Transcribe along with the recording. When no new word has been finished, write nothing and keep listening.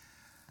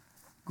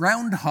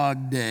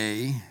Groundhog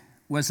Day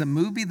was a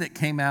movie that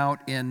came out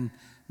in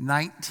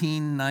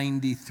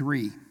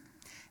 1993.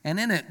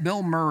 And in it,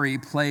 Bill Murray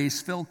plays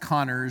Phil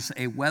Connors,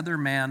 a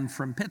weatherman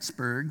from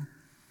Pittsburgh,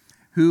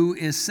 who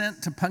is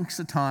sent to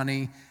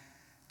Punxsutawney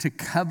to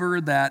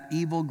cover that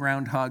evil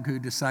groundhog who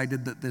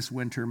decided that this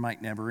winter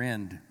might never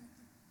end.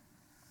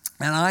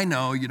 And I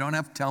know, you don't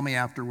have to tell me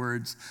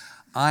afterwards,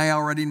 I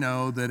already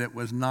know that it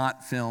was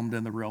not filmed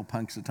in the real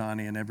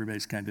Punxsutawney, and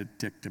everybody's kind of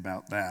ticked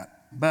about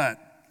that. But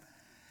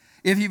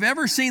if you've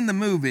ever seen the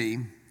movie,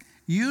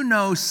 you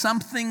know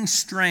something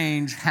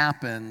strange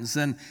happens,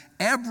 and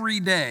every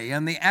day,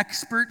 and the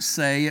experts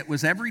say it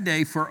was every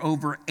day for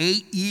over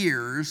 8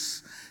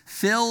 years,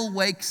 Phil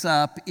wakes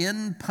up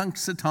in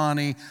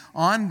Punxsutawney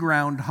on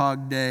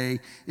Groundhog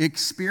Day,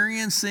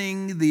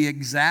 experiencing the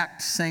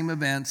exact same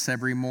events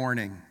every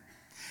morning.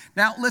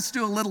 Now, let's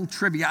do a little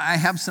trivia. I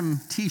have some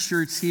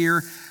t-shirts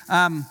here.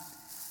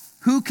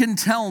 Who can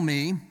tell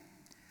me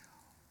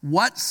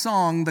what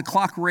song the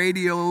clock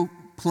radio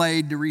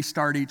played to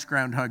restart each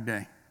Groundhog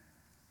Day?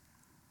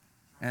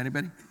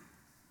 Anybody?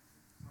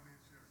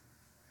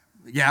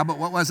 Yeah, but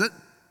what was it?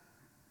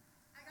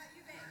 I Got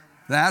You, Babe.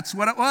 That's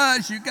what it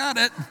was. You got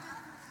it.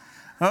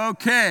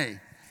 Okay.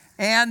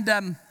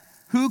 And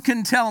who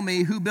can tell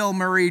me who Bill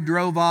Murray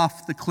drove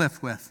off the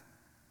cliff with?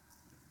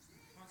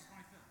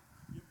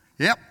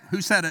 Yep.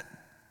 Who said it?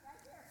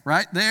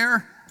 Right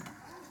there.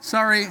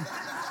 Sorry.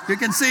 You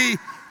can see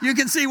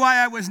why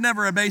I was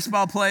never a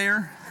baseball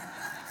player.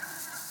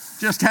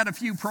 Just had a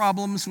few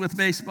problems with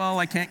baseball.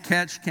 I can't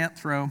catch, can't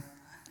throw,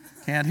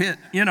 can't hit,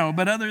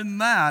 but other than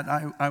that,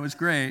 I was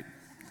great.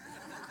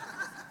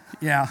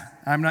 Yeah,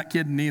 I'm not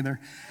kidding either.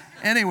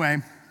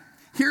 Anyway,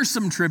 here's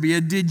some trivia.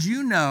 Did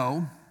you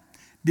know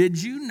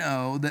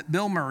that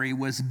Bill Murray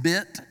was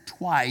bit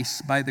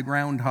twice by the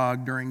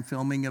groundhog during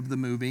filming of the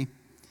movie,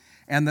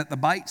 and that the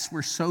bites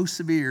were so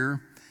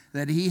severe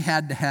that he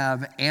had to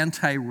have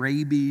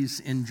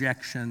anti-rabies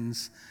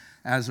injections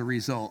as a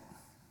result?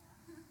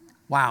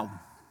 Wow.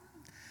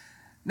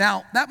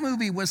 Now, that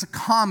movie was a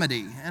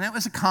comedy, and it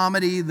was a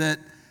comedy that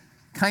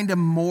kind of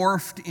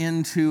morphed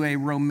into a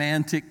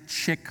romantic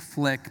chick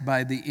flick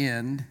by the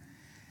end.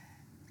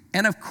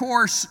 And of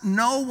course,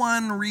 no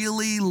one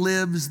really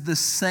lives the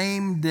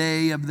same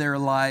day of their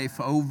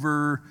life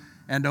over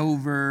and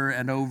over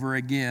and over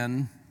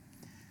again.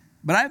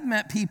 But I've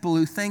met people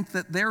who think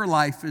that their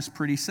life is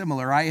pretty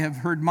similar. I have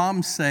heard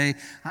moms say,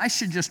 I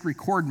should just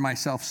record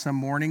myself some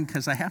morning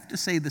because I have to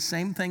say the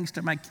same things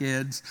to my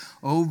kids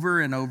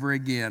over and over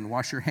again.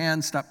 Wash your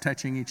hands, stop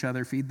touching each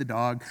other, feed the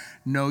dog.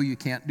 No, you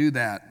can't do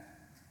that.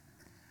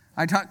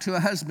 I talked to a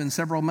husband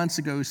several months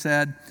ago who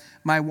said,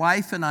 my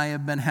wife and I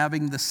have been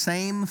having the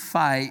same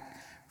fight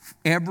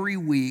every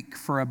week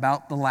for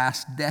about the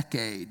last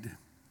decade.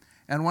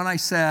 And when I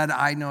said,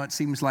 I know it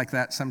seems like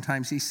that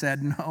sometimes, he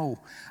said, no,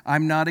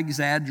 I'm not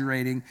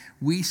exaggerating.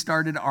 We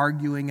started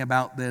arguing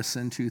about this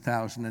in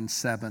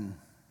 2007.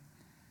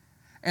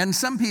 And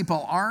some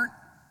people aren't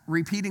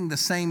repeating the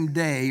same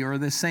day or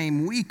the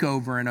same week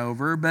over and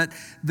over, but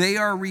they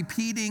are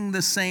repeating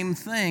the same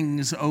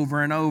things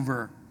over and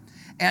over.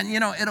 And,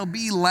 it'll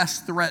be less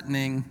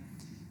threatening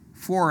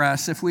for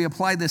us if we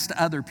apply this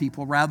to other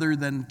people rather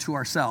than to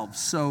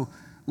ourselves. So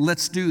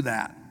let's do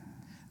that.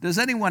 Does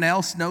anyone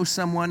else know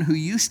someone who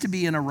used to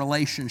be in a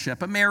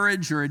relationship, a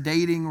marriage or a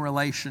dating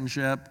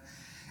relationship,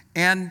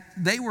 and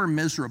they were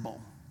miserable?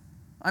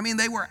 I mean,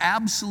 they were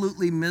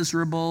absolutely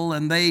miserable,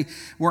 and they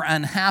were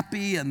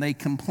unhappy, and they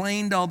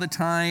complained all the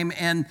time,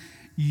 and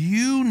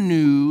you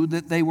knew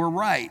that they were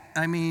right.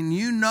 I mean,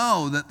 you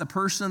know that the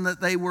person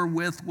that they were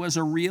with was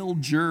a real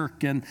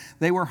jerk, and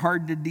they were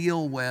hard to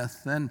deal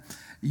with, and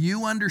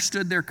you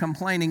understood their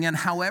complaining, and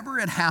however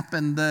it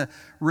happened, the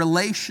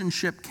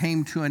relationship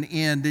came to an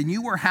end, and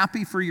you were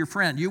happy for your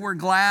friend. You were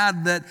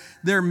glad that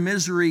their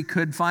misery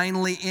could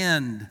finally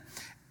end.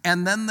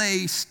 And then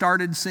they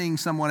started seeing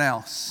someone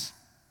else.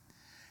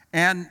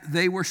 And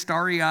they were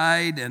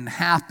starry-eyed and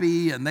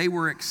happy, and they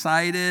were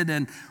excited.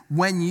 And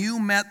when you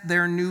met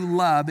their new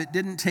love, it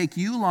didn't take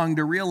you long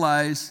to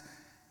realize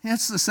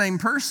it's the same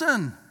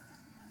person.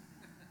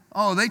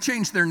 Oh, they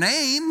changed their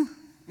name.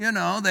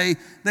 They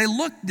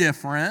look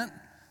different,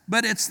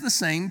 but it's the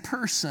same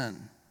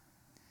person.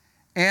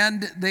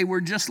 And they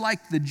were just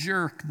like the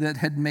jerk that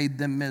had made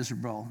them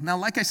miserable. Now,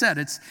 like I said,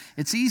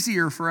 it's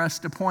easier for us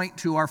to point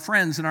to our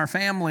friends and our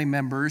family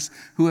members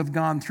who have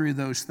gone through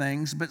those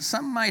things, but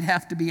some might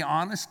have to be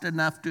honest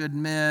enough to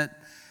admit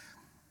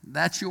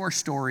that's your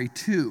story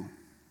too.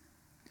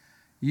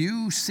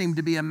 You seem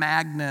to be a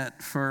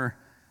magnet for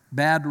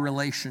bad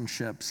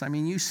relationships. I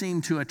mean, you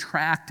seem to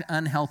attract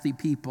unhealthy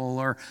people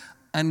or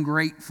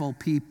ungrateful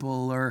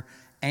people or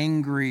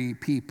angry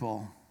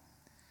people.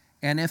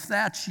 And if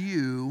that's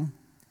you,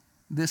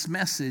 this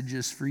message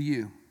is for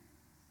you.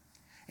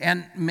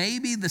 And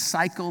maybe the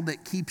cycle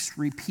that keeps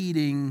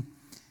repeating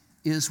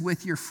is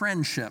with your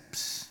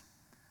friendships.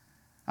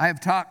 I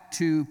have talked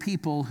to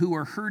people who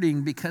are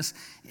hurting because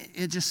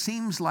it just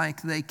seems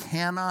like they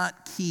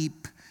cannot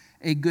keep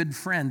a good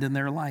friend in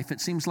their life.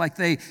 It seems like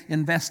they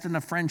invest in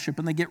a friendship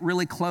and they get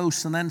really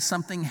close, and then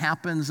something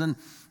happens and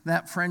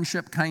that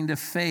friendship kind of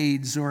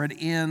fades or it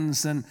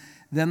ends, and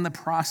then the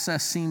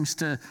process seems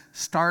to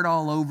start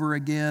all over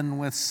again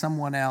with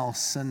someone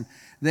else. And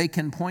they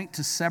can point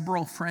to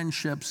several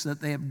friendships that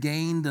they have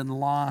gained and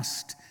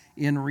lost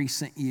in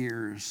recent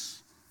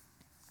years.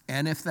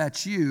 And if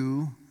that's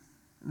you,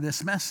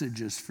 this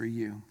message is for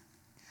you.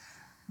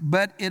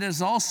 But it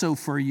is also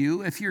for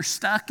you if you're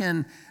stuck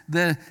in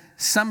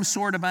some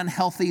sort of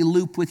unhealthy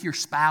loop with your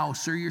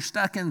spouse, or you're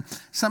stuck in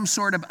some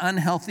sort of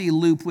unhealthy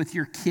loop with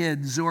your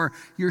kids, or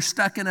you're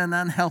stuck in an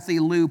unhealthy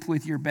loop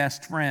with your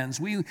best friends.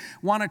 We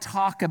want to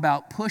talk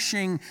about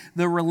pushing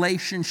the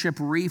relationship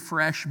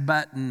refresh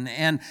button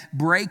and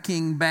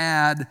breaking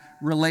bad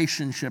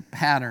relationship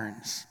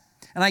patterns.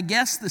 And I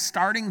guess the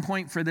starting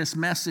point for this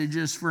message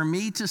is for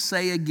me to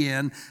say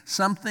again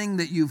something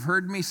that you've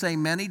heard me say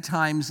many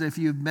times if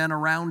you've been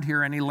around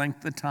here any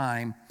length of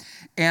time.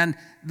 And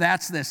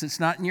that's this. It's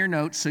not in your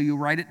notes, so you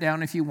write it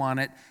down if you want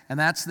it. And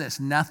that's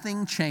this.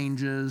 Nothing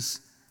changes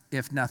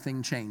if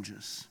nothing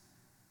changes.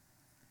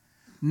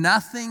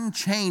 Nothing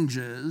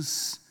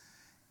changes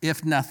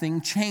if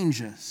nothing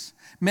changes.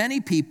 Many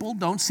people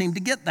don't seem to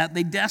get that.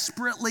 They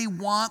desperately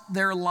want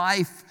their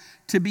life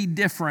to be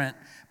different,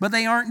 but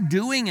they aren't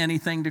doing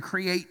anything to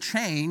create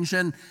change,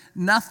 and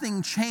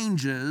nothing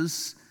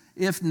changes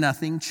if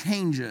nothing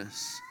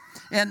changes.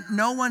 And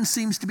no one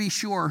seems to be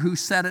sure who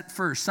said it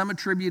first. Some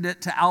attribute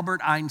it to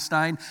Albert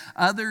Einstein,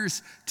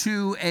 others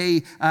to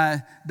a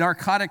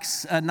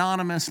Narcotics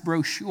Anonymous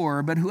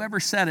brochure, but whoever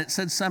said it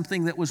said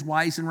something that was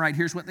wise and right.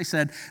 Here's what they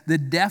said: the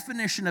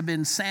definition of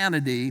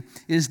insanity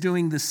is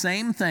doing the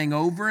same thing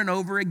over and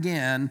over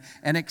again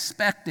and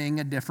expecting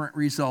a different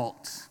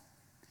result.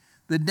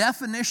 The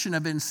definition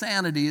of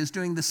insanity is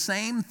doing the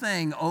same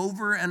thing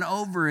over and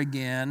over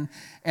again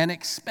and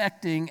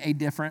expecting a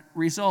different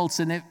results.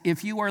 And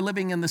if you are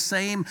living in the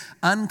same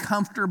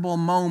uncomfortable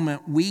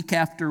moment week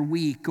after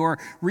week, or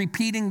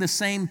repeating the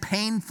same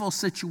painful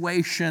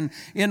situation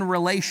in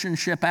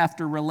relationship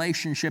after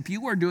relationship,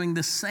 you are doing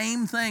the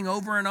same thing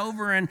over and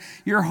over, and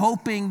you're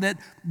hoping that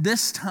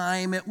this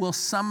time it will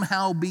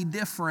somehow be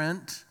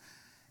different,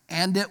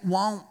 and it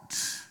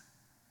won't,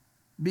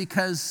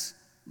 because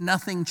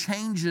nothing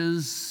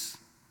changes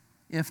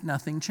if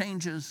nothing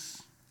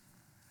changes.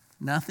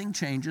 Nothing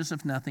changes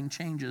if nothing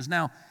changes.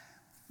 Now,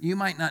 you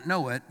might not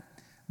know it,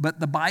 but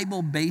the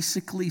Bible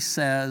basically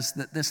says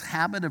that this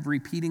habit of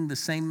repeating the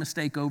same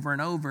mistake over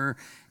and over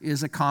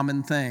is a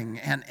common thing.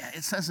 And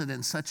it says it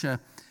in such a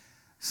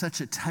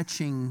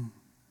touching,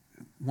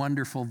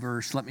 wonderful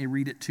verse. Let me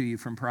read it to you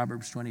from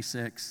Proverbs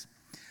 26.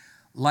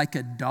 Like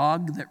a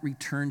dog that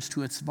returns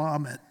to its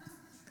vomit,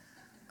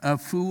 a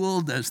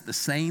fool does the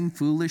same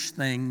foolish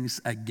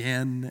things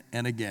again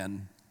and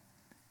again.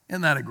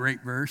 Isn't that a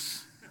great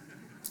verse?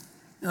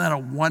 Isn't that a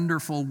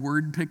wonderful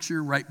word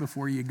picture right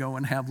before you go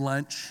and have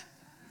lunch?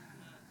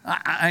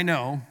 I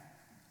know,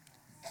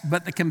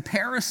 but the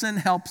comparison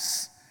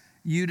helps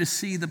you to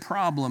see the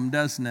problem,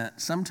 doesn't it?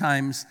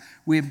 Sometimes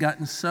we have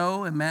gotten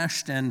so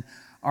enmeshed in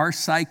our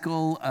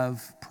cycle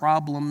of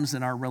problems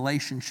in our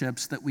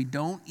relationships that we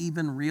don't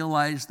even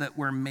realize that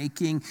we're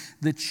making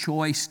the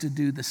choice to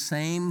do the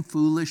same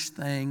foolish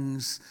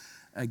things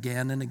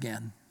again and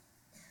again.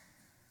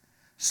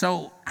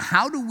 So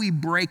how do we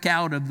break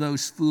out of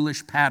those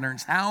foolish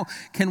patterns? How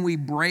can we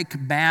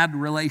break bad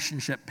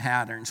relationship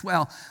patterns?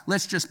 Well,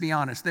 let's just be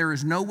honest. There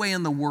is no way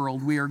in the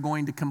world we are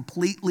going to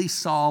completely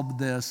solve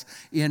this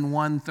in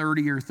one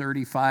 30 or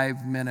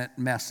 35-minute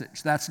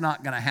message. That's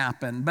not going to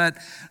happen. But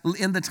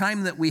in the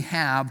time that we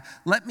have,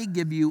 let me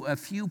give you a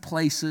few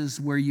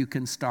places where you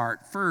can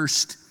start.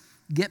 First,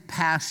 get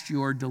past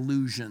your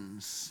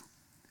delusions.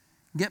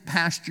 Get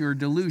past your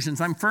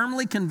delusions. I'm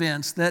firmly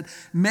convinced that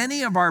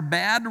many of our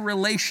bad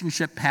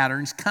relationship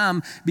patterns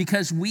come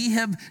because we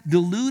have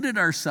deluded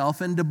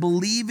ourselves into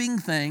believing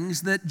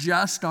things that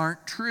just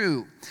aren't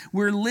true.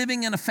 We're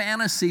living in a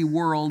fantasy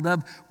world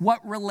of what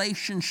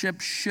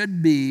relationships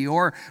should be,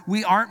 or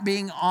we aren't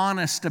being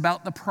honest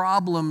about the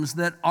problems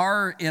that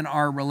are in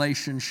our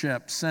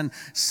relationships. And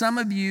some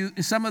of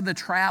the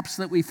traps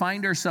that we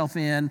find ourselves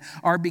in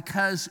are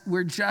because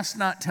we're just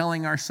not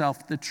telling ourselves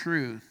the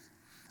truth.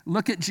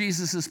 Look at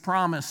Jesus'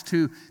 promise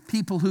to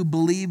people who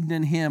believed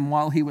in him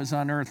while he was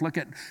on earth. Look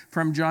at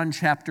from John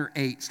chapter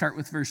 8, start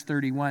with verse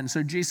 31.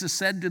 So Jesus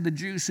said to the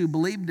Jews who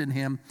believed in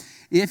him,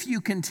 "If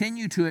you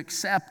continue to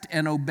accept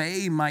and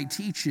obey my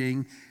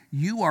teaching,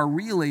 you are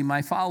really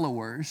my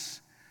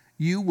followers.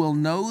 You will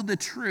know the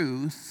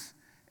truth,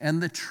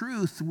 and the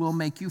truth will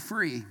make you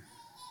free."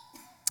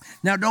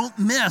 Now, don't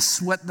miss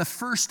what the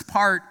first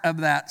part of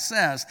that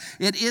says.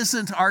 It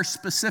isn't our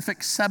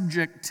specific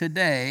subject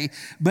today,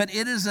 but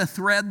it is a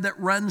thread that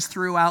runs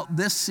throughout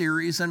this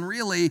series and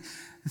really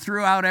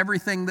throughout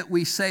everything that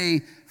we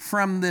say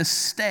from this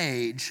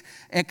stage.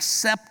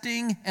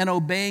 Accepting and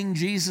obeying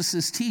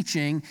Jesus'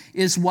 teaching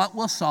is what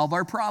will solve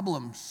our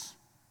problems.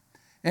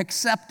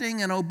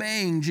 Accepting and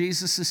obeying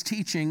Jesus'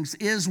 teachings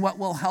is what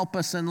will help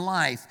us in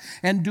life.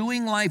 And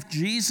doing life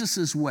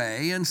Jesus'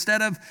 way,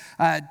 instead of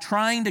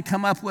trying to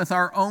come up with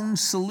our own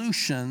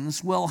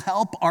solutions, will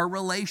help our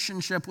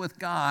relationship with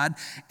God.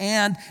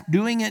 And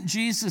doing it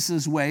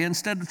Jesus' way,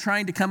 instead of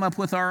trying to come up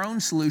with our own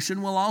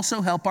solution, will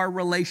also help our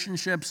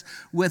relationships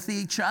with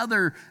each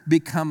other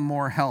become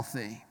more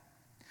healthy.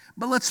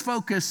 But let's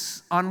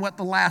focus on what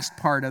the last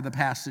part of the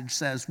passage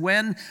says.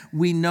 When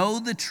we know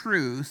the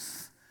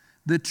truth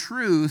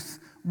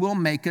will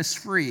make us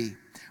free.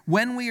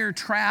 When we are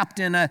trapped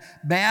in a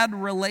bad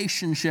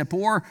relationship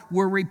or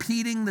we're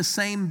repeating the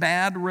same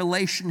bad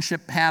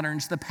relationship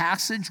patterns, the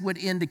passage would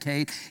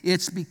indicate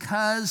it's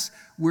because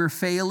we're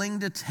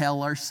failing to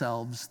tell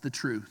ourselves the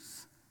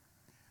truth.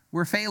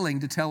 We're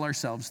failing to tell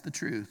ourselves the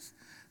truth.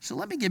 So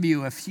let me give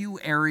you a few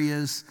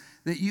areas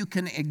that you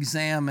can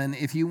examine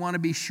if you want to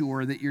be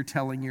sure that you're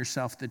telling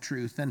yourself the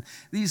truth. And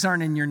these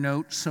aren't in your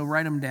notes, so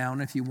write them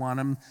down if you want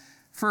them.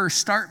 First,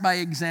 start by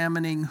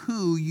examining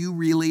who you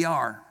really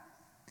are.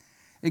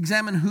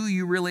 Examine who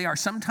you really are.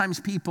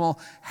 Sometimes people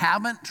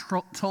haven't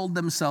told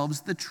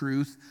themselves the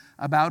truth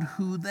about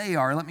who they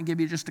are. Let me give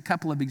you just a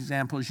couple of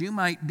examples. You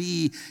might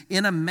be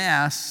in a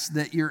mess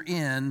that you're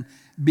in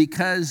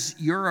because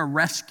you're a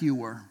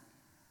rescuer.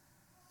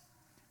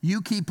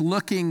 You keep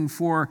looking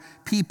for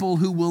people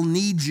who will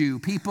need you,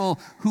 people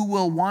who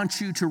will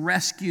want you to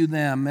rescue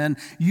them. And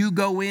you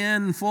go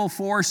in full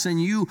force and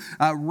you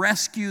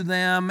rescue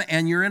them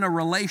and you're in a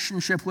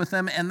relationship with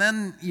them. And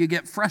then you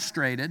get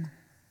frustrated.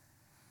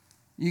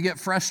 You get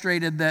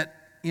frustrated that,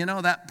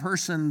 that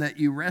person that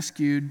you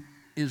rescued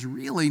is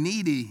really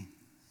needy.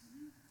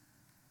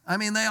 I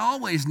mean, they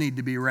always need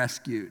to be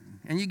rescued.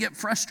 And you get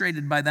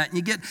frustrated by that. And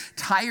you get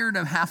tired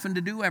of having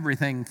to do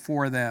everything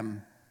for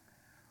them.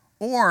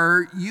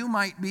 Or you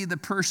might be the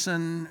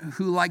person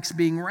who likes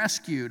being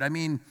rescued. I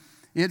mean,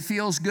 it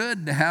feels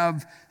good to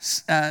have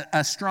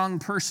a strong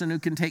person who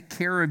can take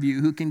care of you,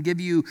 who can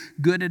give you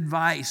good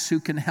advice, who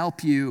can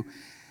help you.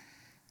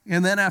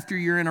 And then after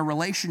you're in a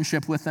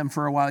relationship with them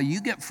for a while,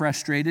 you get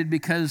frustrated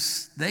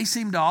because they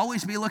seem to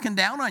always be looking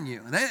down on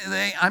you.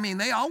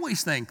 They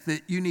always think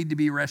that you need to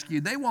be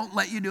rescued. They won't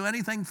let you do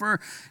anything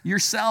for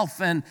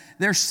yourself, and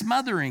they're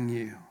smothering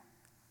you.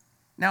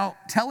 Now,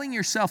 telling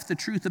yourself the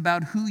truth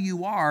about who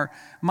you are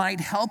might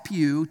help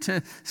you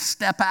to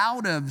step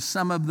out of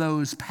some of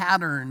those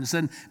patterns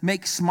and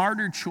make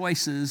smarter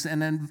choices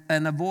and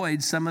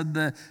avoid some of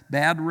the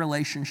bad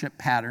relationship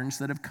patterns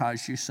that have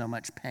caused you so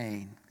much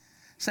pain.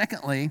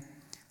 Secondly,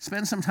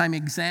 spend some time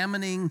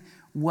examining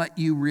what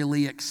you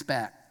really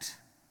expect.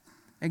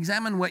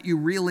 Examine what you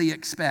really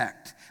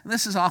expect. And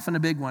this is often a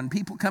big one.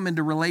 People come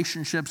into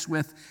relationships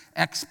with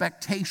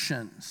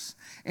expectations.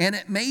 And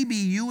it may be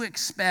you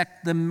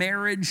expect the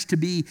marriage to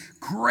be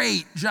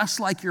great,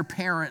 just like your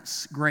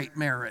parents' great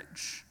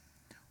marriage.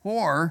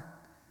 Or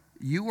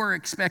you are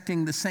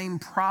expecting the same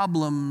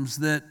problems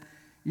that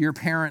your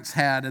parents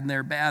had in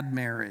their bad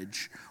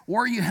marriage.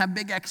 Or you have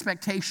big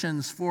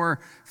expectations for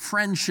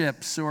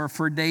friendships or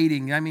for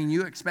dating. I mean,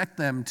 you expect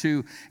them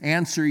to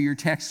answer your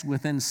texts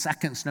within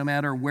seconds, no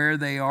matter where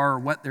they are or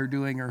what they're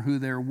doing or who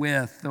they're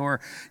with.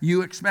 Or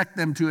you expect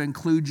them to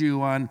include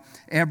you on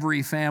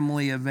every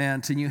family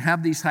event, and you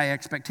have these high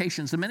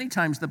expectations. And many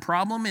times the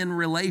problem in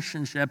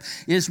relationship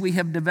is we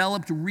have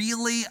developed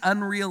really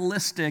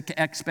unrealistic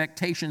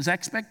expectations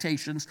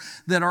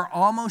that are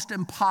almost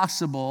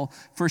impossible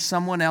for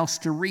someone else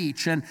to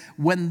reach. And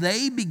when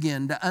they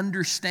begin to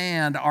understand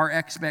our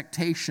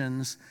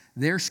expectations,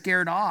 they're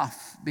scared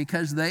off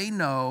because they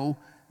know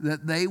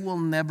that they will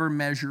never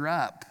measure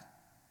up.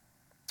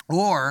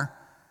 Or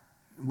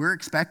we're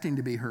expecting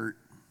to be hurt.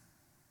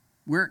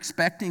 We're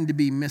expecting to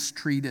be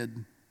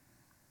mistreated.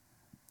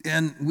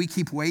 And we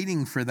keep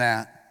waiting for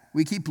that.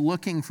 We keep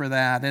looking for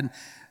that. And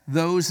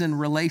those in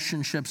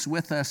relationships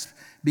with us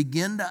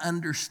begin to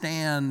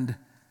understand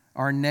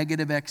our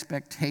negative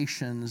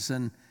expectations,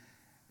 and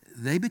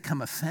they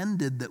become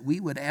offended that we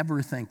would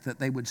ever think that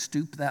they would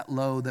stoop that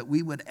low, that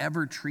we would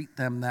ever treat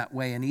them that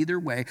way. And either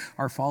way,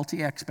 our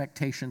faulty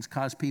expectations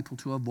cause people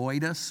to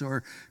avoid us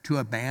or to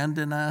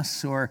abandon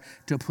us or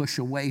to push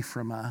away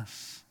from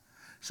us.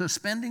 So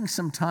spending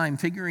some time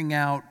figuring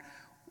out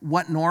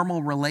what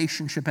normal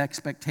relationship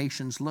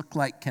expectations look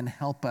like can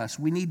help us.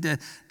 We need to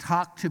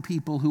talk to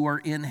people who are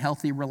in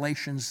healthy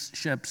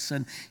relationships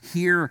and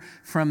hear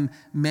from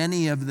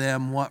many of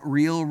them what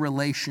real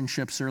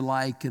relationships are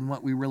like and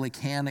what we really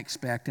can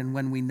expect. And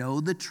when we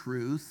know the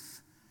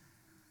truth,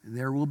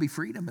 there will be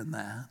freedom in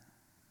that.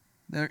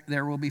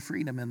 There will be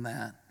freedom in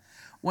that.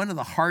 One of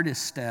the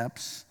hardest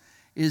steps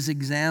is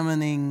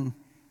examining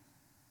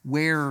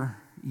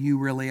where you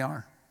really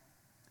are.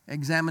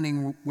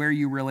 Examining where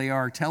you really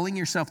are. Telling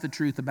yourself the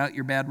truth about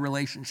your bad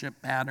relationship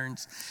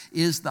patterns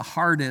is the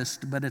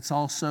hardest, but it's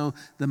also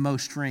the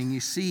most freeing. You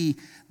see,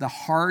 the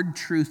hard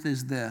truth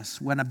is this: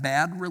 when a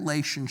bad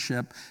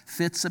relationship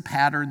fits a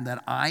pattern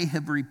that I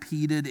have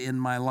repeated in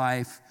my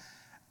life,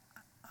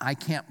 I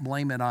can't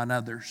blame it on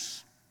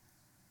others.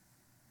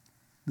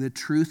 The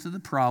truth of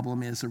the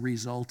problem is a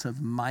result of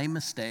my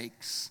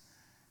mistakes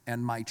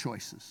and my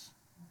choices,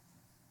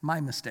 my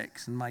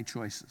mistakes and my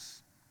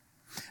choices.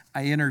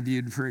 I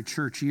interviewed for a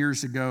church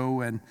years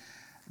ago, and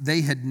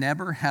they had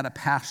never had a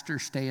pastor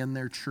stay in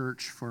their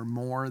church for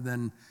more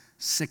than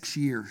 6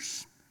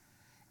 years.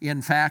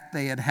 In fact,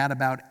 they had had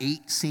about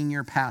 8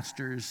 senior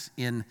pastors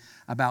in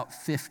about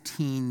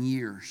 15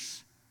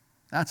 years.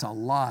 That's a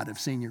lot of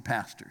senior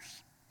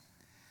pastors.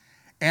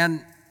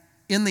 And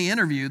in the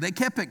interview, they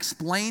kept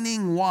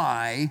explaining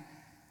why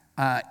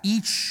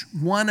each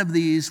one of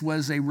these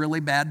was a really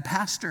bad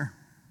pastor.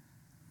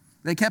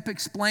 They kept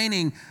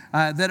explaining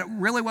that it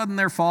really wasn't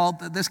their fault,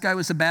 that this guy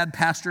was a bad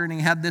pastor and he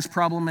had this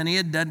problem and he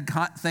had done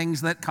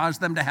things that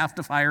caused them to have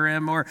to fire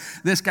him, or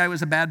this guy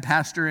was a bad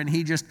pastor and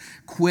he just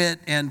quit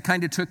and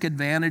kind of took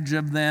advantage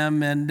of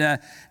them and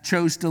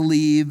chose to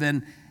leave.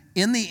 And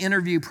in the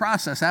interview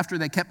process, after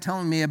they kept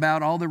telling me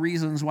about all the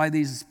reasons why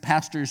these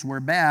pastors were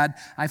bad,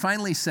 I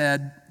finally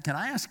said, "Can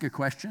I ask a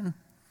question?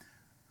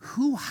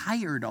 Who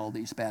hired all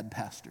these bad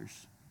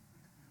pastors?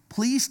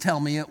 Please tell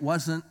me it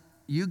wasn't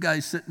you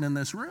guys sitting in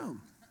this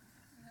room.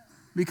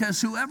 Because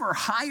whoever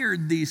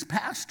hired these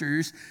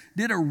pastors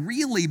did a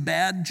really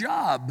bad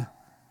job.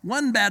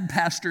 1 bad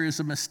pastor is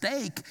a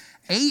mistake.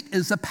 8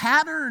 is a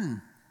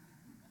pattern."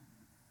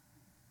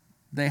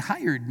 They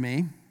hired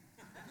me.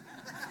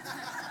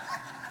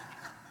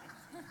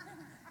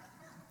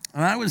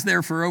 And I was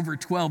there for over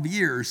 12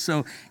 years,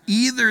 so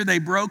either they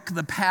broke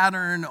the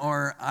pattern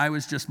or I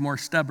was just more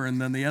stubborn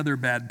than the other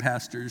bad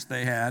pastors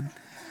they had.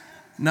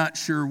 Not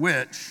sure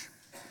which.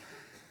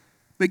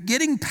 But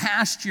getting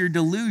past your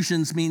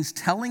delusions means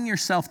telling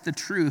yourself the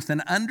truth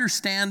and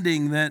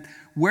understanding that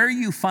where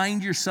you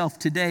find yourself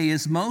today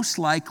is most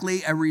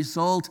likely a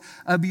result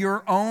of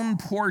your own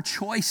poor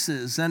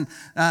choices and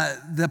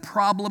the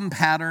problem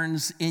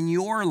patterns in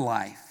your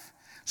life.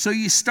 So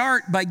you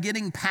start by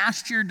getting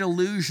past your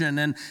delusion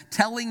and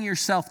telling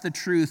yourself the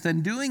truth.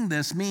 And doing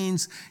this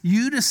means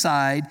you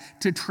decide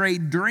to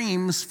trade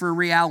dreams for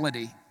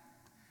reality.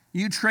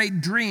 You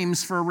trade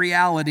dreams for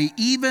reality,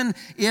 even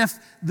if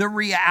the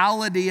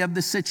reality of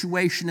the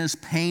situation is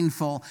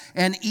painful,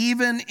 and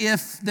even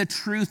if the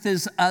truth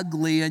is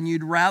ugly and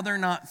you'd rather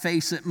not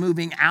face it.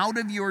 Moving out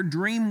of your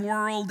dream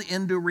world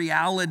into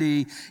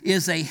reality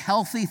is a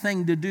healthy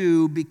thing to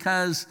do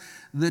because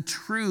the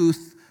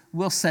truth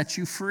will set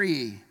you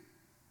free.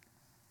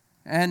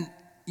 And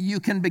you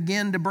can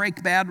begin to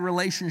break bad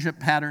relationship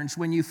patterns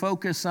when you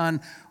focus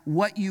on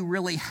what you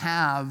really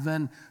have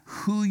and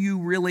who you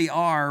really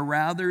are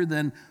rather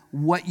than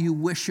what you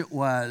wish it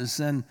was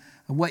and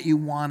what you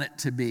want it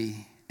to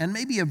be. And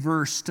maybe a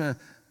verse to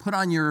put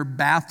on your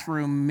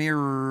bathroom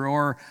mirror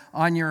or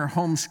on your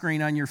home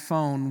screen on your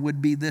phone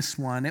would be this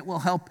one. It will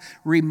help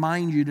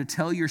remind you to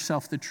tell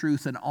yourself the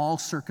truth in all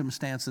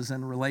circumstances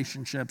and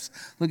relationships.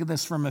 Look at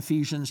this from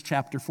Ephesians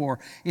chapter 4.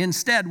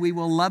 "Instead, we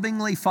will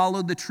lovingly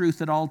follow the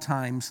truth at all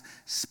times,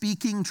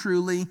 speaking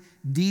truly,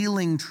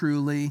 dealing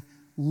truly,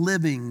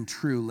 living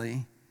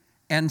truly,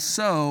 and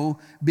so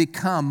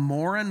become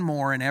more and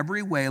more in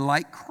every way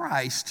like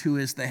Christ, who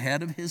is the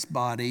head of his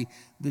body,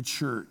 the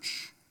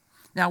church."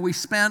 Now, we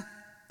spent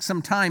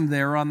some time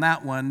there on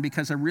that one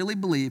because I really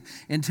believe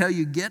until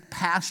you get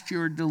past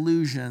your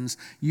delusions,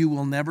 you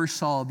will never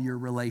solve your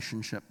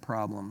relationship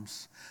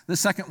problems. The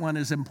second one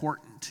is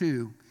important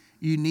too.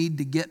 You need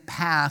to get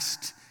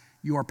past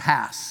your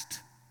past.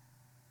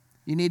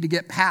 You need to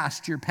get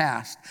past your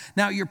past.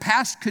 Now, your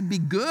past could be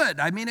good.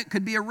 I mean, it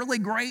could be a really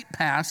great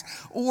past,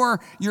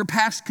 or your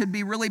past could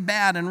be really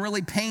bad and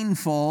really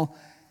painful.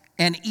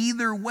 And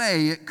either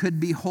way, it could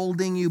be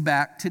holding you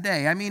back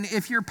today. I mean,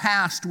 if your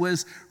past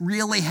was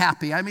really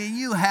happy, I mean,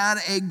 you had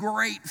a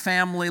great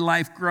family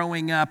life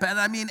growing up, and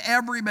I mean,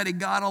 everybody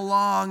got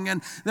along,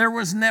 and there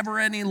was never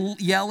any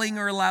yelling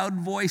or loud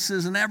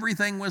voices, and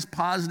everything was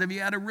positive.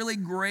 You had a really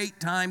great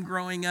time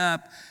growing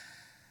up.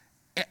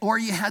 Or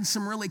you had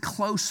some really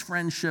close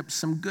friendships,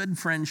 some good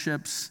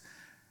friendships.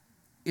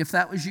 If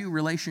that was you,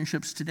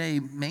 relationships today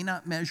may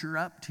not measure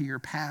up to your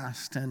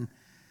past, and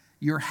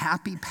your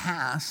happy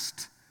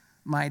past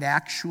might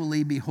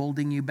actually be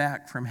holding you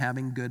back from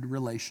having good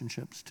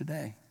relationships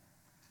today.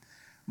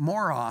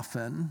 More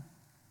often,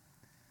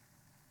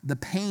 the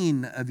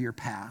pain of your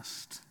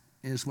past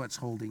is what's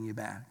holding you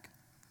back.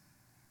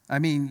 I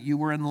mean, you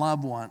were in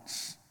love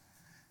once,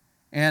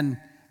 and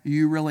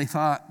you really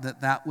thought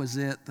that that was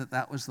it,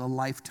 that was the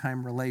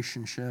lifetime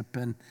relationship,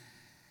 and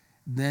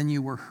then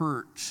you were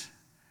hurt.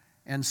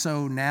 And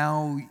so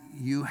now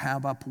you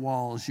have up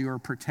walls. You are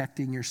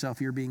protecting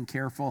yourself. You're being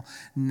careful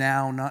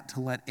now not to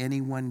let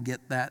anyone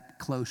get that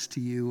close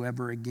to you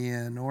ever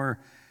again. Or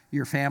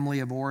your family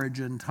of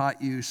origin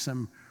taught you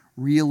some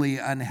really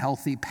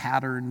unhealthy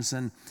patterns,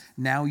 and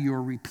now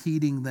you're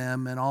repeating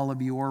them in all of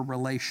your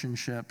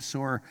relationships.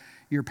 Or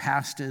your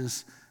past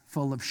is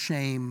full of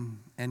shame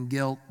and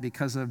guilt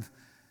because of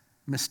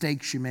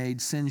mistakes you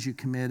made, sins you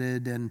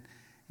committed, and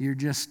you're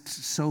just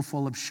so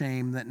full of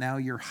shame that now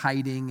you're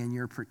hiding and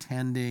you're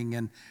pretending,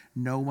 and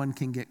no one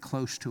can get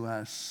close to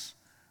us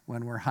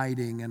when we're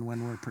hiding and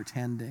when we're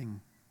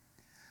pretending.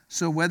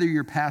 So whether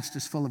your past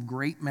is full of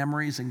great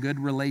memories and good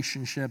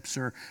relationships,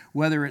 or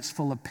whether it's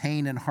full of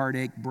pain and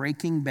heartache,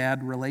 breaking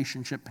bad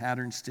relationship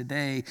patterns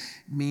today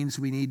means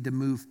we need to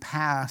move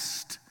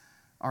past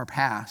our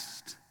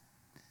past.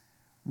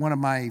 One of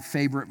my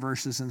favorite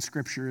verses in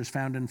Scripture is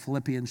found in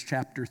Philippians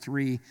chapter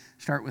 3.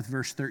 Start with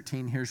verse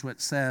 13. Here's what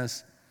it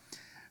says.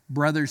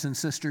 Brothers and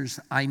sisters,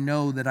 I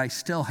know that I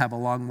still have a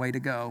long way to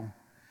go.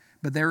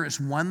 But there is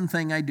one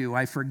thing I do.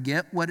 I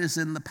forget what is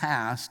in the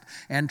past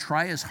and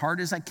try as hard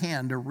as I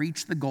can to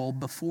reach the goal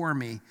before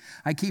me.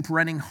 I keep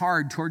running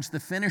hard towards the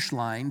finish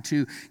line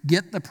to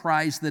get the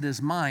prize that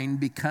is mine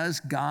because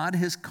God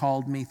has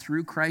called me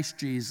through Christ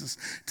Jesus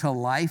to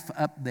life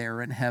up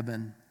there in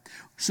heaven.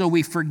 So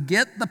we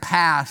forget the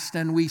past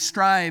and we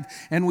strive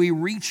and we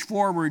reach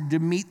forward to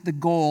meet the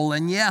goal.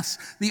 And yes,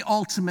 the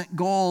ultimate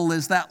goal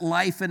is that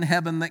life in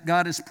heaven that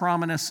God has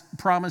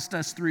promised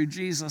us through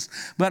Jesus.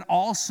 But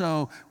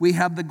also we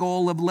have the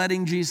goal of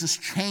letting Jesus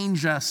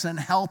change us and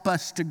help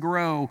us to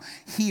grow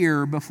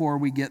here before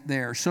we get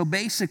there. So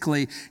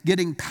basically,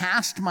 getting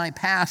past my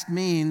past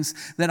means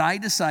that I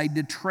decide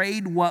to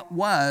trade what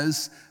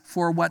was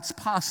for what's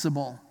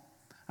possible.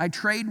 I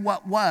trade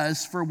what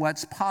was for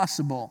what's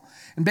possible.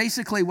 And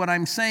basically what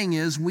I'm saying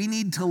is we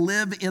need to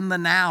live in the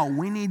now.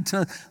 We need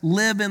to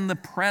live in the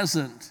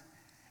present.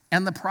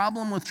 And the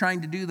problem with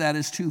trying to do that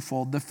is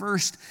twofold. The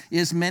first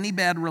is many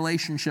bad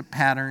relationship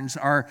patterns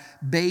are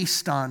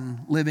based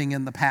on living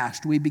in the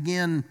past. We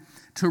begin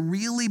to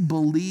really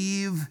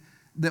believe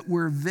that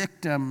we're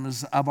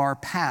victims of our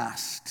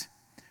past.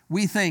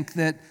 We think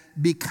that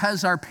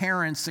because our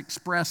parents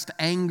expressed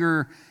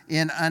anger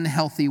in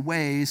unhealthy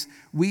ways,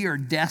 we are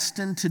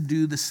destined to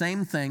do the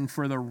same thing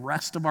for the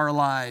rest of our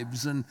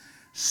lives. And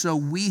so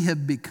we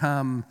have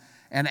become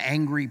an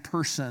angry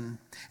person.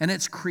 And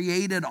it's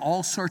created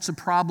all sorts of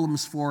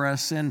problems for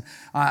us in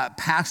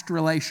past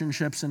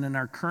relationships and in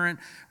our current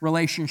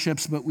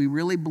relationships, but we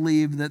really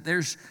believe that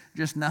there's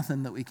just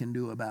nothing that we can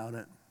do about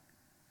it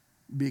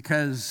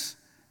because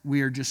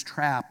we are just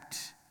trapped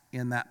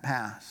in that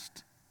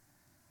past.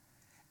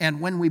 And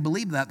when we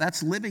believe that,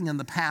 that's living in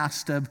the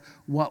past of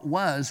what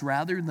was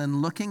rather than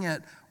looking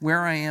at where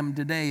I am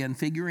today and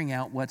figuring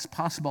out what's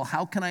possible.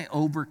 How can I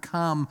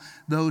overcome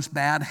those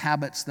bad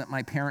habits that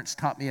my parents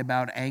taught me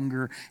about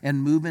anger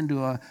and move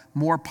into a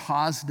more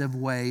positive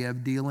way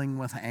of dealing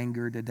with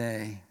anger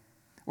today?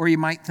 Or you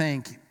might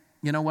think,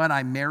 you know what,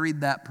 I married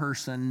that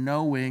person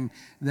knowing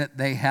that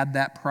they had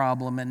that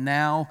problem, and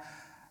now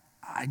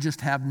I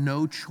just have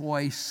no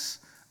choice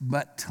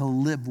but to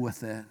live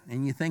with it.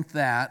 And you think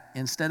that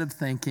instead of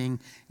thinking,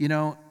 you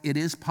know, it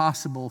is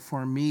possible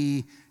for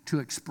me to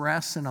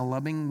express in a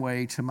loving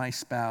way to my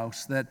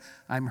spouse that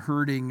I'm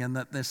hurting and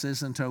that this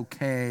isn't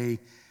okay,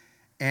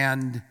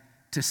 and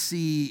to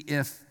see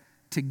if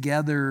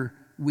together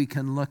we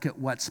can look at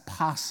what's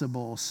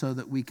possible so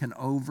that we can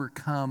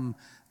overcome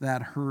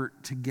that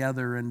hurt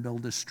together and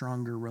build a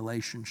stronger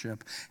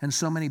relationship. And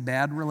so many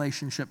bad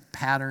relationship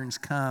patterns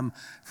come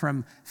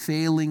from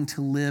failing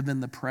to live in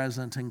the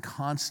present and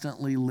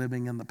constantly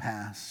living in the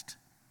past.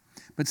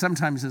 But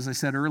sometimes, as I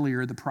said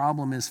earlier, the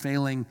problem is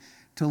failing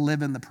to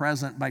live in the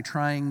present by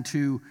trying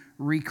to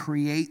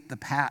recreate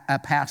a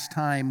past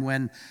time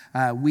when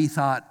we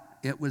thought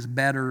it was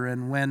better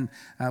and when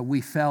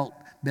we felt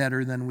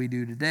better than we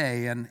do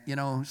today. And, you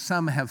know,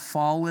 some have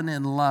fallen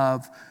in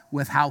love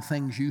with how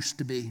things used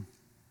to be.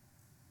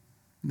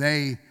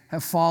 They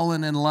have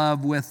fallen in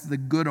love with the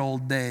good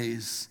old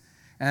days,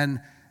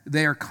 and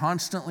they are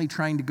constantly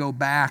trying to go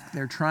back.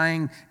 They're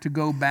trying to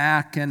go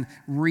back and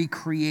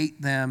recreate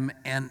them,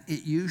 and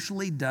it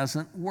usually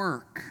doesn't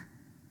work.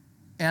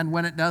 And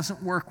when it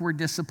doesn't work, we're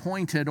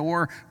disappointed,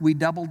 or we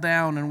double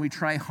down and we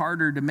try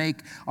harder to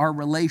make our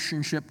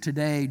relationship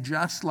today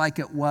just like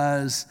it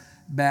was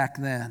back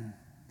then.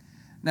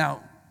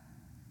 Now,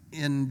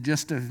 in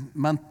just a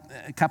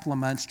couple of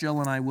months, Jill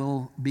and I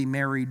will be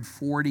married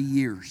 40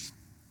 years.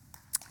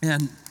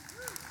 And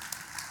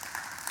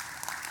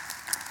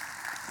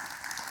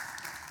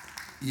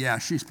yeah,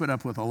 she's put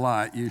up with a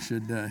lot. You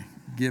should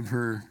give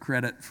her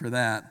credit for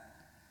that.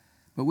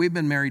 But we've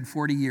been married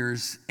 40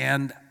 years,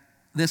 and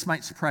this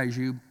might surprise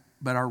you,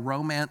 but our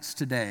romance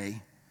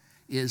today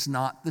is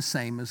not the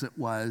same as it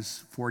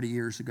was 40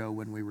 years ago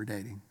when we were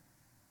dating.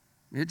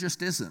 It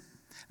just isn't.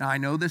 Now, I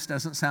know this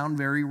doesn't sound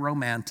very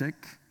romantic,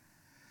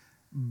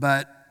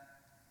 but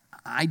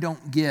I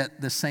don't get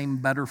the same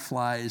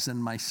butterflies in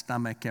my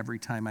stomach every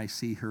time I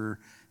see her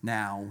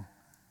now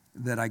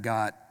that I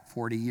got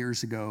 40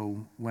 years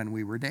ago when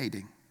we were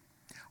dating.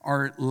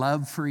 Our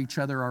love for each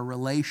other, our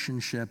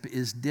relationship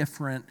is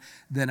different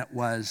than it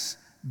was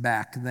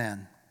back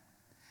then.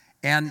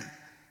 And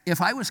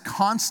if I was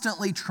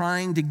constantly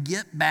trying to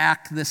get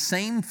back the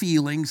same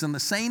feelings and the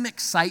same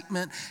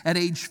excitement at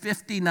age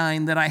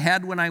 59 that I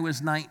had when I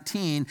was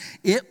 19,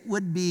 it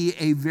would be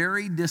a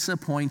very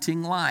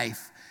disappointing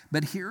life.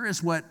 But here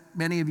is what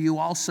many of you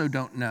also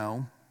don't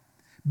know.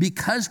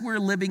 Because we're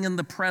living in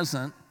the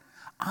present,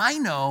 I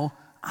know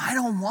I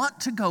don't want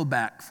to go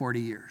back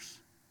 40 years.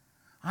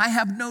 I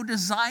have no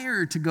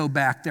desire to go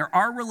back there.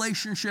 Our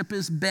relationship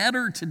is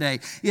better today.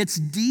 It's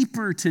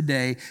deeper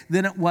today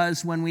than it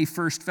was when we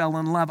first fell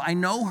in love. I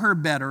know her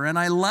better and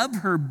I love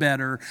her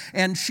better,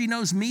 and she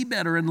knows me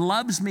better and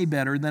loves me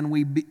better than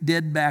we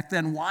did back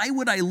then. Why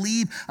would I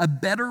leave a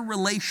better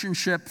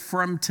relationship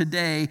from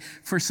today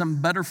for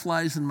some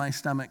butterflies in my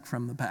stomach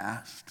from the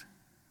past?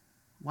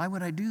 Why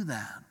would I do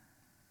that?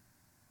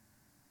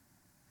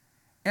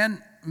 And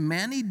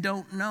many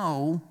don't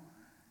know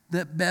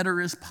that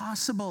better is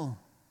possible.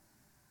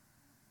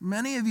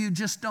 Many of you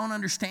just don't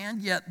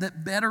understand yet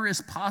that better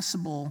is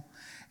possible,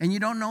 and you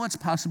don't know it's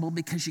possible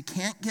because you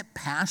can't get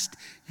past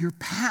your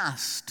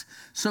past.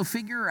 So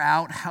figure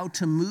out how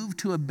to move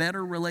to a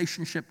better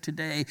relationship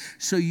today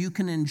so you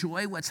can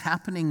enjoy what's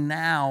happening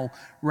now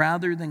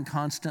rather than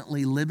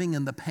constantly living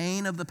in the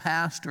pain of the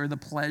past or the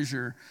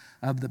pleasure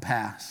of the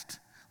past.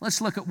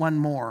 Let's look at one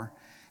more.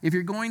 If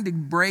you're going to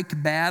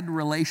break bad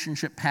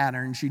relationship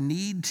patterns, you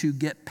need to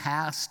get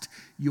past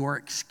your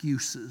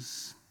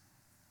excuses.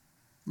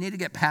 You need to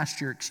get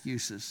past your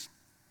excuses.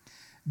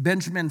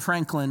 Benjamin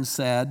Franklin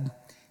said,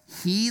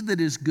 "He that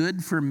is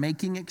good for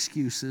making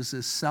excuses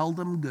is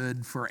seldom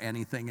good for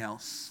anything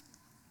else."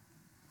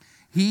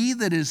 He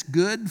that is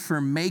good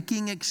for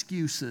making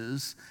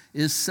excuses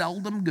is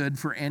seldom good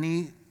for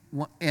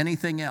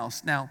anything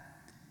else. Now,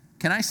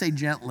 can I say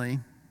gently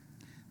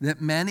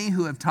that many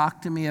who have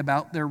talked to me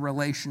about their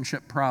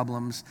relationship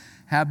problems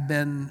have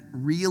been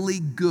really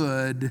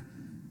good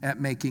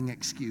at making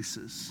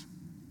excuses.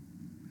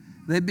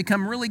 They've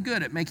become really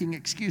good at making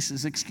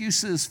excuses.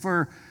 Excuses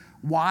for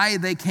why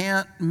they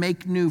can't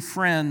make new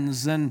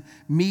friends and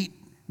meet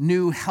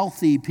new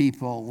healthy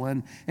people,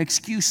 and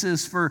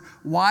excuses for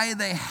why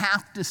they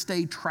have to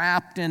stay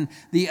trapped in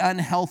the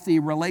unhealthy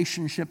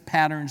relationship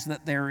patterns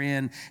that they're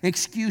in.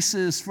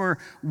 Excuses for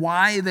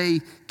why they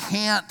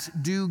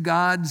can't do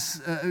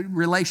God's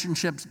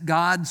relationships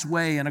God's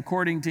way and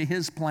according to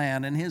His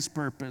plan and His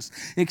purpose.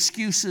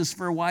 Excuses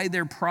for why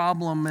their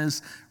problem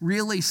is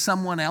really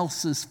someone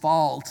else's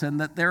fault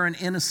and that they're an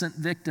innocent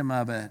victim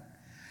of it.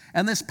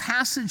 And this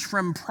passage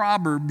from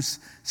Proverbs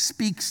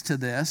speaks to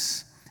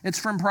this. It's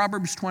from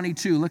Proverbs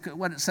 22. Look at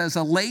what it says.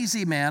 A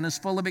lazy man is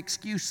full of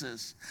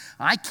excuses.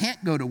 I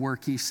can't go to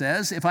work, he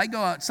says. If I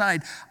go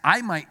outside,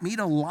 I might meet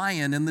a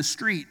lion in the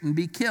street and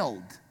be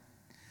killed.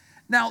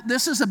 Now,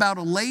 this is about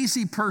a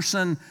lazy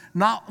person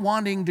not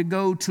wanting to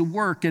go to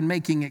work and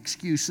making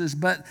excuses,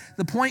 but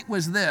the point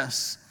was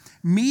this.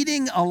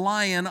 Meeting a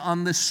lion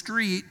on the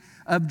street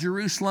of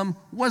Jerusalem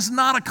was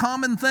not a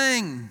common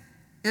thing.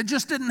 It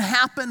just didn't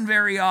happen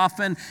very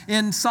often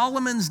in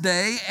Solomon's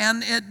day,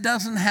 and it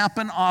doesn't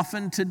happen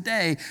often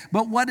today.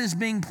 But what is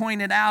being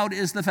pointed out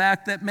is the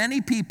fact that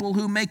many people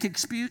who make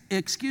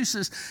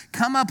excuses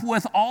come up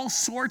with all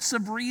sorts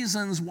of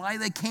reasons why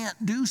they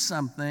can't do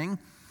something,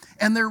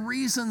 and their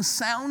reasons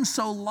sound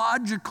so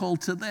logical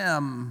to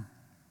them,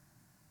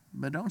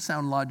 but don't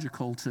sound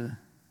logical to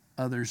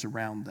others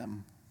around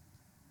them.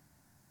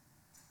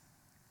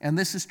 And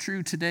this is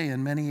true today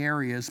in many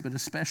areas, but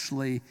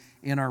especially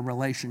in our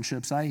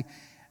relationships.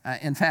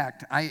 In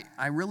fact,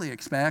 I really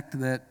expect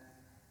that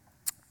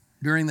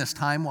during this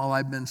time while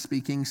I've been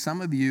speaking,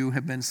 some of you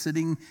have been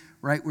sitting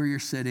right where you're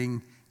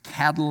sitting,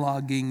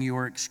 cataloging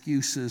your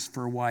excuses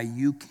for why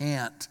you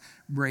can't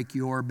break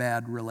your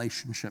bad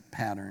relationship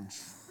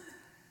patterns.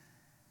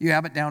 You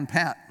have it down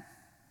pat.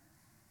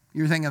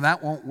 You're thinking,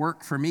 that won't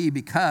work for me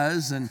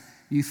because, and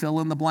you fill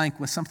in the blank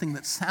with something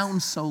that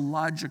sounds so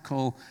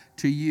logical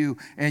to you,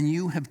 and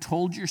you have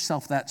told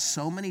yourself that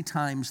so many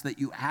times that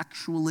you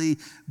actually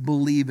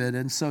believe it.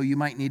 And so you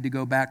might need to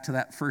go back to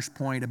that first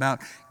point about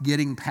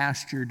getting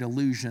past your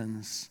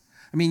delusions.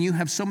 I mean, you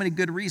have so many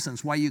good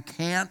reasons why you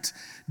can't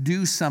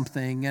do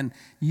something, and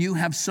you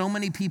have so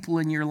many people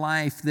in your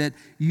life that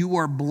you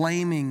are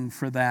blaming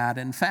for that.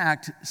 In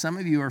fact, some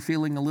of you are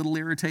feeling a little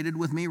irritated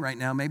with me right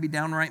now, maybe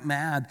downright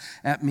mad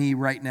at me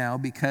right now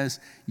because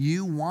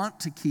you want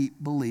to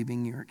keep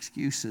believing your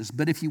excuses.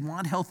 But if you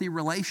want healthy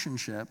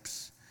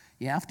relationships,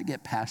 you have to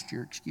get past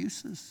your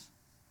excuses.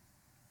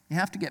 You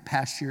have to get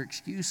past your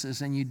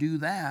excuses, and you do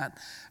that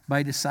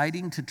by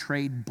deciding to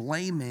trade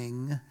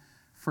blaming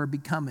for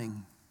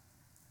becoming.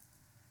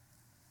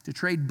 To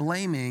trade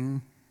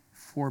blaming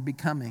for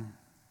becoming.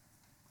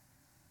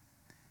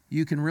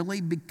 You can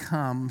really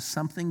become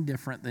something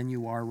different than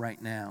you are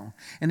right now.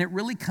 And it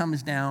really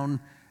comes down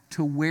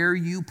to where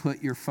you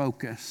put your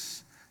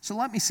focus. So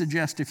let me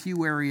suggest a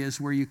few areas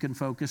where you can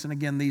focus. And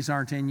again, these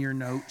aren't in your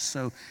notes,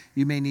 so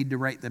you may need to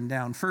write them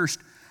down.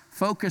 First,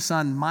 focus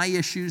on my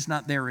issues,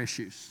 not their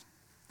issues.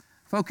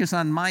 Focus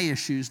on my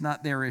issues,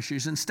 not their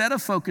issues. Instead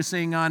of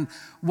focusing on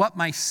what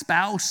my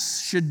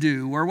spouse should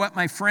do or what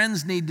my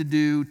friends need to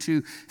do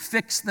to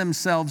fix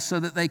themselves so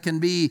that they can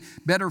be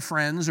better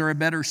friends or a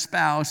better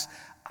spouse,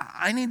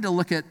 I need to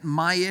look at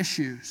my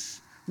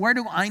issues. Where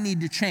do I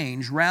need to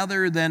change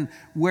rather than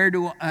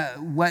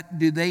what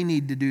do they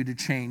need to do to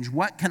change?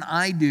 What can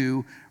I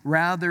do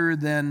rather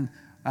than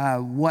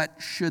what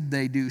should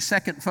they do?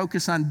 Second,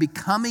 focus on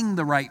becoming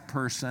the right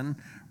person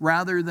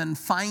rather than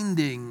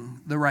finding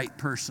the right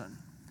person.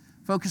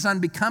 Focus on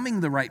becoming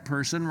the right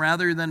person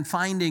rather than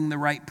finding the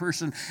right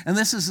person. And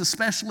this is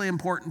especially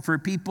important for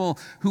people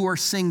who are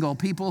single,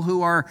 people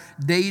who are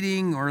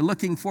dating or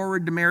looking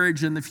forward to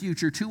marriage in the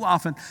future. Too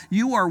often,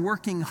 you are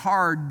working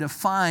hard to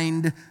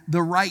find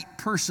the right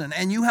person,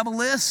 and you have a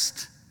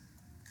list.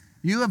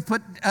 You have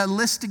put a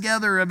list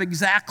together of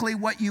exactly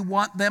what you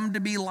want them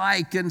to be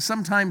like, and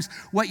sometimes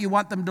what you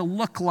want them to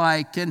look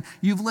like, and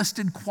you've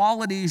listed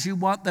qualities you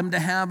want them to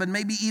have, and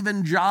maybe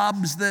even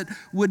jobs that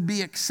would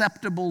be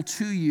acceptable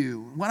to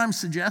you. What I'm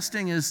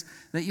suggesting is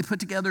that you put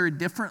together a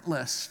different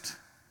list.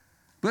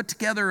 Put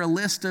together a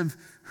list of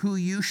who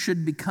you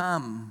should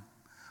become.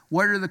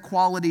 What are the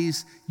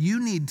qualities you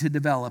need to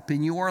develop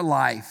in your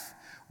life?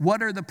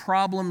 What are the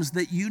problems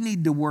that you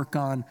need to work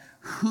on?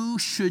 Who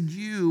should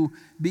you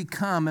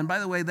become? And by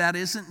the way, that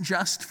isn't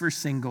just for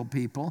single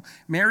people.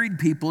 Married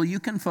people,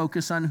 you can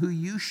focus on who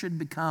you should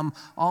become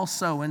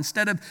also.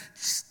 Instead of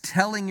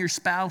telling your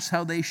spouse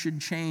how they should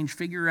change,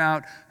 figure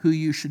out who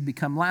you should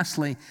become.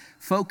 Lastly,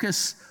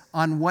 focus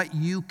on what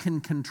you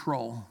can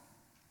control.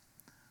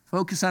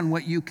 Focus on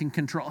what you can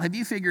control. Have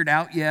you figured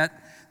out yet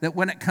that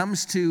when it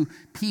comes to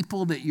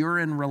people that you're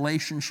in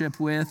relationship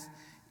with,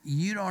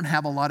 you don't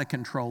have a lot of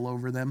control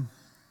over them?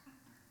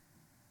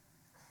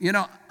 You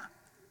know,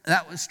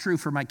 that was true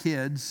for my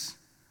kids.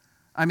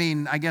 I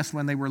mean, I guess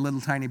when they were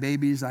little tiny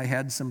babies, I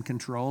had some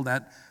control.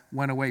 That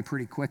went away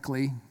pretty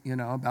quickly,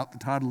 about the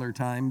toddler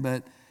time.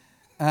 But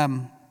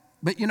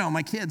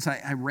my kids,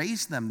 I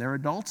raised them. They're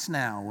adults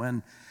now.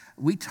 And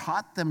we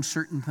taught them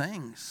certain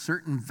things,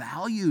 certain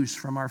values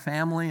from our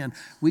family. And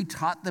we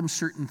taught them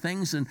certain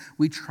things. And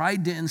we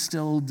tried to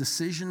instill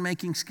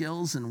decision-making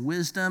skills and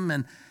wisdom.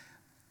 And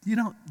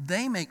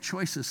they make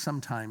choices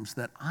sometimes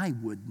that I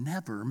would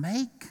never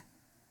make.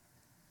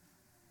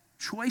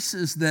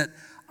 Choices that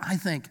I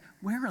think,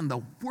 where in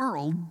the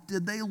world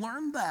did they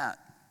learn that?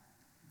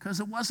 Because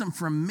it wasn't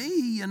from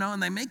me,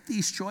 and they make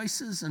these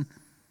choices, and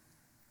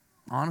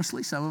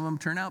honestly, some of them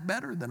turn out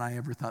better than I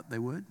ever thought they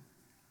would.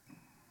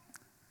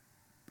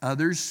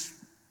 Others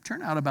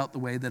turn out about the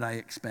way that I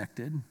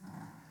expected,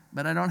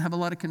 but I don't have a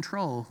lot of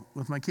control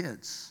with my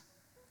kids.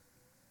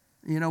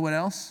 You know what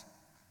else?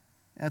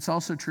 That's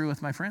also true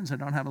with my friends. I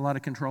don't have a lot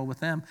of control with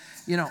them.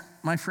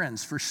 My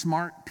friends, for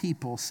smart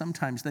people,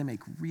 sometimes they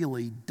make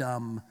really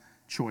dumb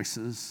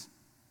choices,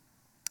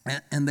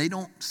 and they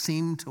don't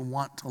seem to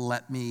want to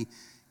let me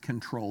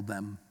control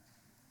them.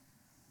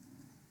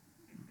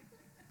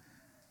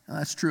 Now,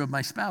 that's true of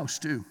my spouse,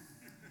 too.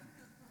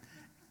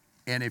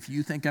 And if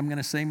you think I'm going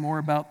to say more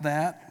about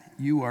that,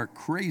 you are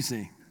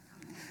crazy.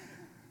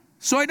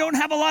 So I don't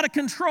have a lot of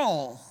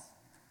control.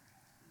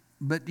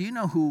 But do you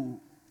know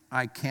who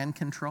I can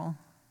control?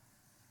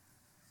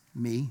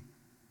 Me.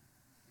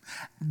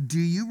 Do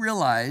you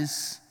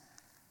realize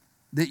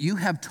that you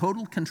have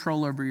total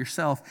control over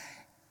yourself,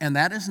 and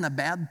that isn't a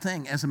bad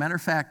thing? As a matter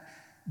of fact,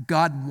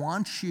 God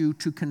wants you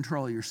to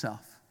control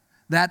yourself.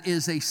 That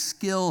is a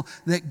skill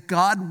that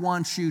God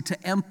wants you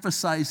to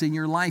emphasize in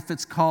your life.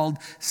 It's called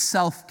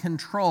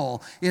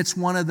self-control. It's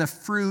one of the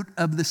fruit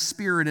of the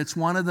Spirit. It's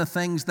one of the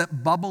things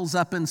that bubbles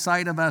up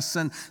inside of us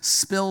and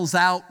spills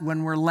out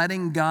when we're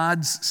letting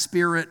God's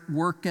Spirit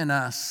work in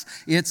us.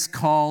 It's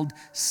called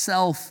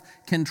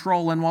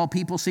self-control. And while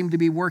people seem to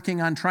be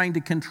working on trying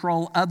to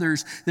control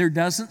others, there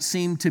doesn't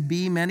seem to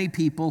be many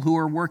people who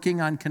are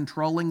working on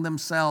controlling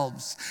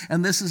themselves.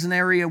 And this is an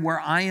area where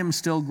I am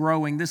still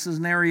growing. This is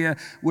an area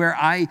where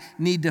I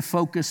need to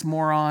focus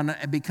more on,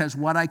 because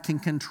what I can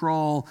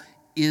control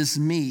is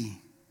me.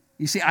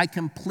 You see, I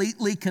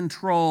completely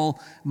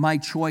control my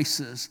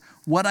choices,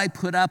 what I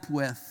put up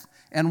with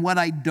and what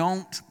I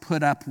don't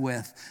put up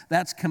with.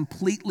 That's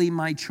completely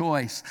my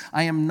choice.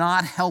 I am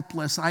not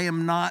helpless. I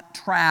am not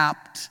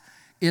trapped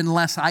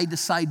unless I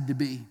decide to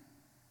be,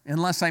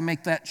 unless I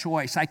make that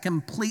choice. I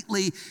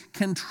completely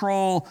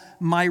control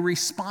my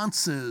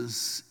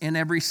responses in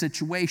every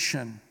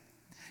situation.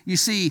 You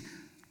see,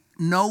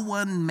 no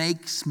one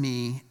makes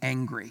me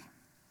angry.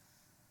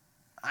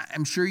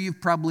 I'm sure you've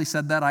probably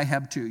said that. I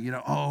have too.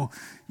 Oh,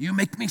 you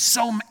make me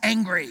so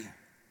angry.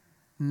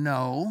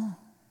 No,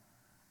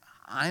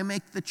 I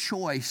make the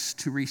choice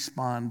to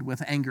respond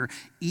with anger,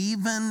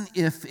 even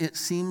if it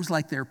seems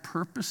like they're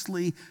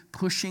purposely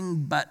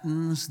pushing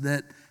buttons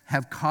that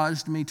have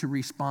caused me to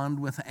respond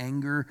with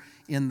anger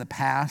in the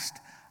past.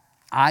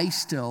 I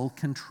still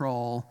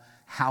control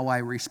how I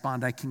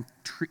respond. I can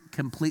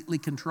completely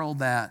control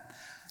that.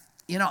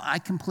 I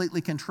completely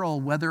control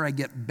whether I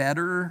get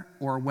better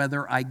or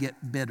whether I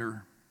get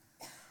bitter.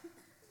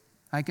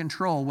 I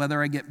control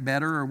whether I get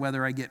better or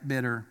whether I get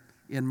bitter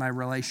in my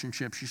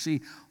relationships. You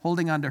see,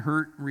 holding on to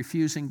hurt,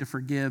 refusing to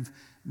forgive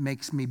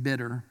makes me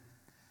bitter.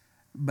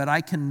 But I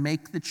can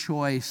make the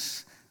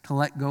choice to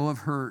let go of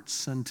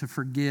hurts and to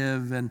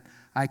forgive, and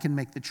I can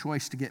make the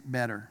choice to get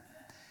better.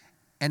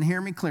 And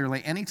hear me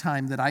clearly,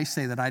 anytime that I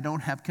say that I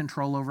don't have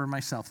control over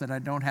myself, that I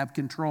don't have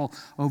control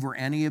over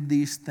any of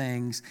these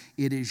things,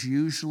 it is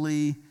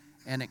usually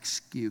an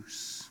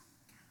excuse.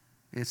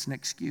 It's an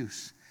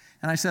excuse.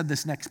 And I said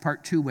this next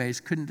part two ways,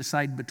 couldn't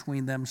decide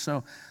between them,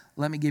 so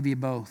let me give you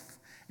both.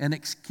 An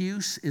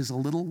excuse is a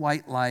little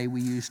white lie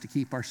we use to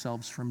keep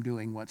ourselves from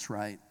doing what's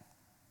right.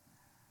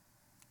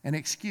 An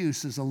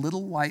excuse is a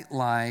little white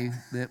lie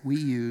that we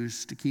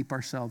use to keep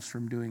ourselves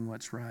from doing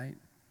what's right.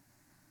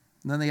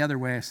 And then the other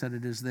way I said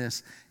it is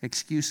this: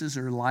 excuses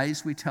are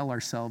lies we tell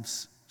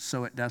ourselves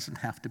so it doesn't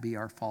have to be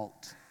our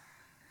fault.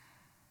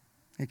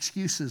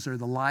 Excuses are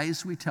the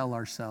lies we tell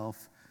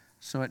ourselves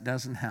so it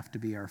doesn't have to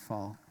be our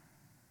fault.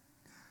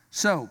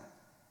 So,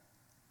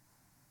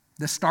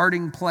 the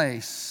starting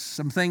place,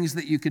 some things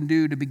that you can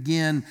do to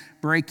begin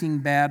breaking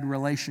bad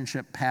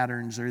relationship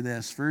patterns are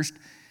this. First,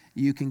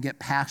 you can get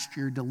past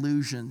your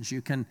delusions.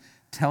 You can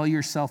tell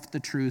yourself the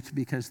truth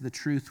because the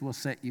truth will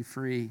set you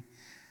free.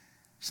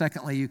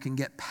 Secondly, you can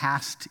get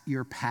past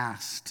your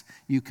past.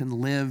 You can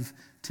live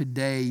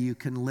today. You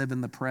can live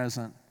in the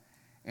present.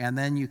 And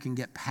then you can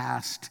get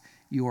past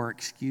your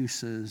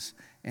excuses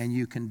and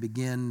you can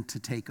begin to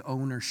take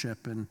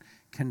ownership and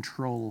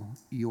control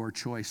your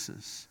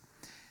choices.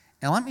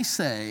 And let me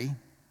say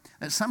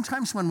that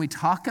sometimes when we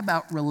talk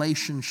about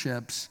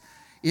relationships,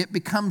 it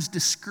becomes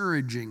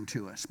discouraging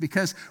to us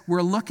because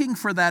we're looking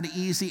for that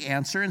easy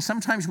answer, and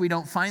sometimes we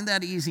don't find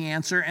that easy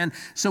answer, and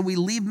so we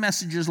leave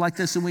messages like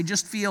this and we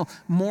just feel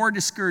more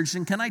discouraged.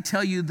 And can I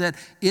tell you that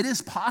it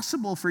is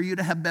possible for you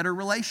to have better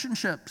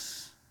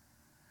relationships?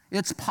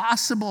 It's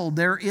possible.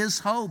 There is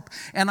hope.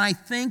 And I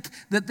think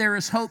that there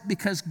is hope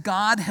because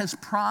God has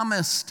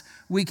promised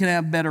we can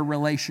have better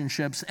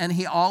relationships, and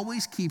He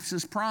always keeps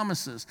His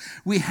promises.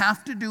 We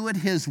have to do it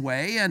His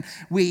way, and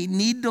we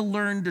need to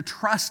learn to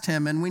trust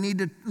Him, and we need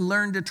to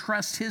learn to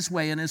trust His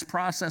way and His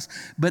process,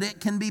 but it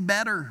can be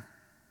better.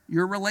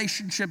 Your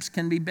relationships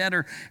can be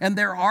better, and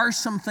there are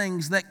some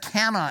things that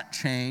cannot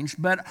change,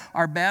 but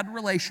our bad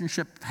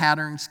relationship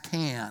patterns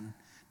can.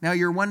 Now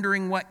you're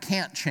wondering what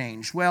can't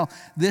change. Well,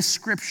 this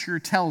scripture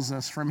tells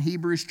us from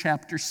Hebrews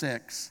chapter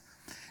 6,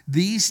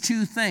 these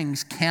two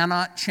things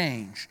cannot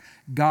change.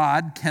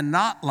 God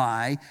cannot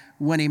lie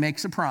when He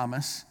makes a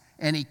promise,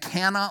 and He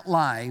cannot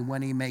lie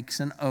when He makes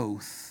an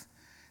oath.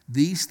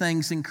 These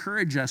things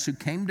encourage us who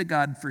came to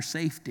God for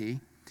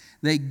safety.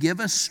 They give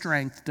us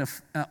strength to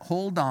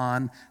hold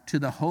on to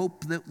the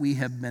hope that we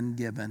have been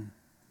given.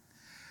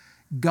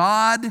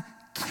 God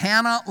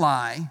cannot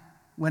lie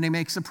when He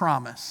makes a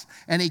promise,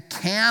 and He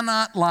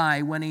cannot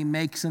lie when He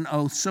makes an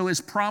oath. So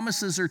His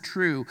promises are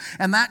true,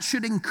 and that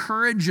should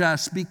encourage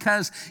us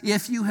because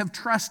if you have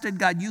trusted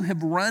God, you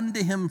have run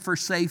to Him for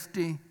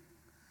safety.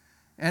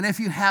 And if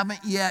you haven't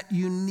yet,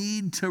 you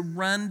need to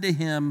run to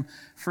Him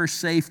for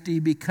safety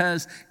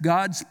because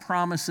God's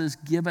promises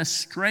give us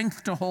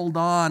strength to hold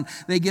on.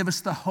 They give us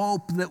the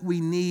hope that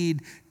we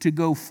need to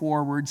go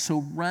forward.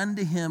 So run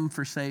to Him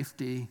for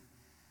safety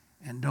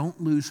and don't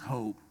lose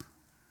hope,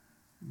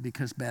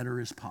 because better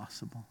is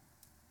possible.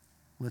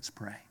 Let's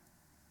pray.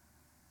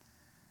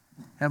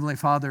 Heavenly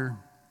Father,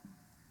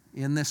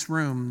 in this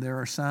room there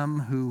are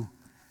some who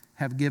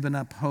have given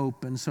up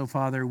hope, and so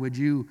Father, would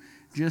you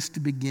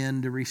just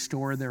begin to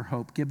restore their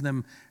hope? Give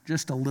them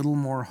just a little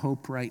more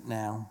hope right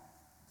now.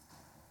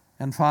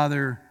 And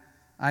Father,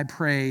 I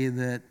pray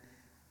that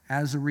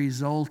as a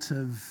result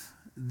of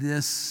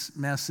this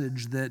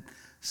message that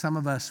some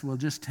of us will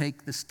just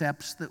take the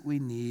steps that we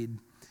need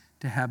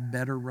to have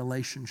better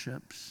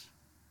relationships.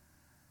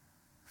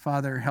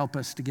 Father, help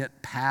us to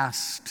get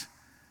past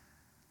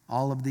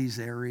all of these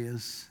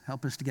areas.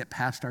 Help us to get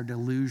past our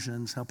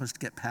delusions. Help us to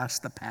get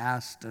past the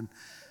past. And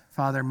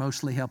Father,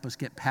 mostly help us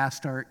get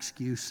past our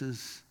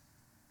excuses.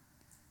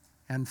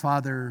 And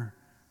Father,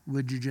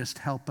 would you just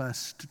help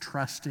us to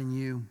trust in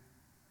you,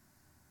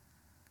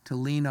 to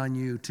lean on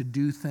you, to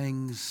do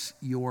things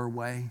your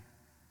way.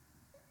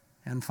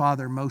 And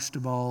Father, most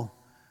of all,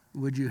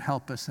 would you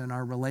help us in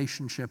our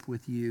relationship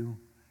with you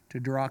to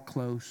draw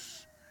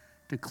close,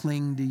 to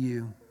cling to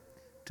you,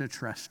 to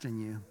trust in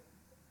you.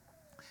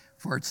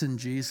 For it's in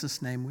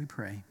Jesus' name we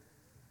pray.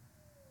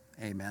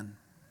 Amen.